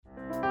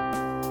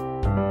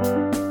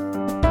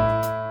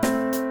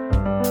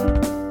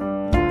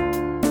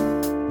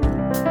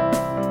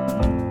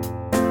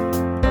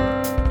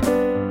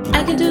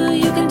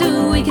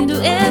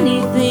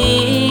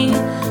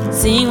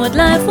what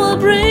life will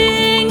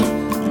bring.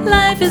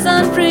 Life is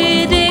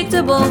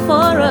unpredictable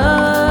for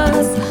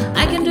us.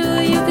 I can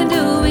do, you can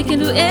do, we can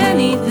do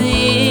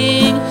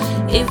anything.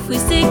 If we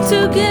stick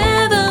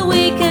together,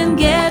 we can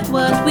get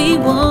what we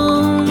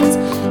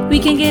want. We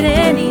can get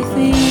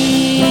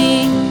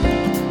anything.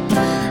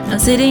 I'm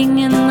sitting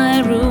in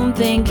my room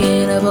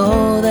thinking of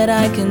all that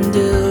I can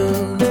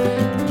do.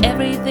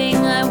 Everything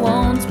I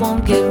want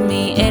won't give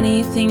me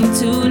anything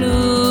to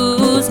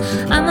lose.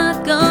 I'm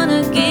not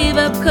gonna give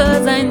up,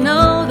 cause I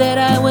know that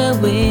I will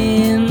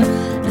win.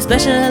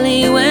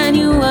 Especially when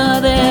you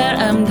are there,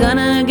 I'm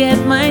gonna get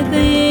my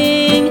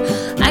thing.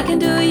 I can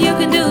do, you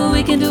can do,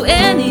 we can do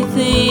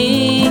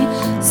anything.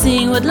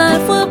 Seeing what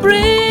life will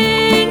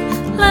bring.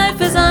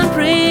 Life is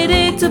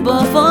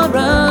unpredictable for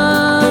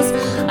us.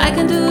 I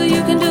can do,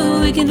 you can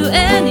do, we can do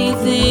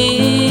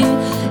anything.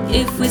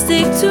 If we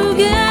stick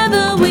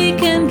together, we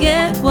can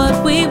get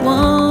what we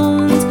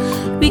want.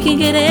 We can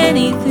get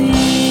anything.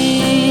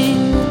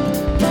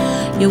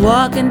 You're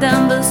walking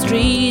down the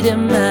street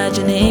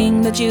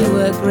imagining that you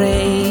were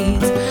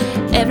great.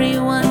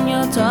 Everyone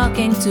you're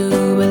talking to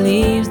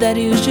believes that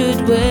you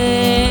should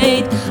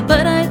wait.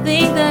 But I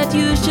think that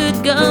you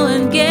should go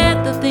and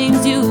get the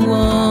things you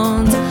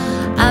want.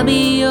 I'll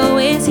be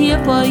always here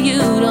for you,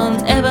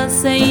 don't ever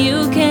say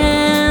you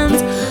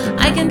can't.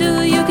 I can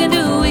do, you can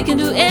do, we can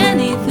do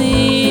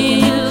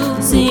anything.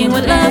 Seeing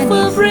what life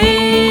will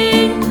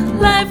bring.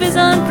 Life is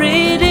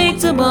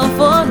unpredictable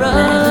for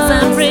us.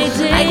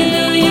 I can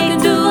do, you can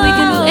do, we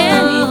can do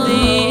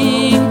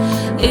anything.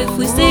 If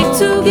we stick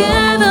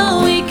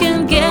together, we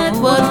can get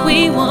what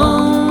we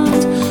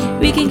want.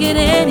 We can get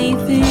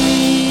anything.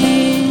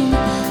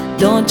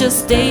 Don't just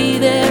stay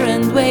there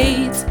and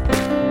wait,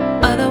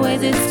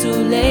 otherwise it's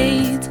too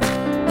late.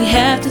 We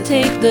have to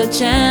take the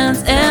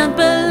chance and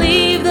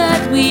believe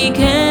that we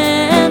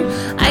can.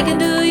 I can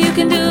do, you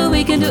can do,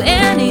 we can do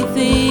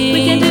anything.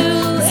 We can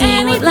do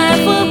anything. What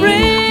life will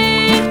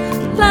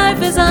bring.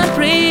 Life is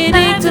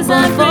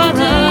unpredictable for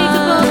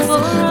us.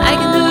 I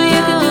can do,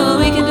 you can do,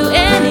 we can do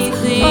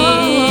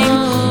anything.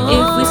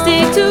 If we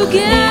stick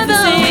together,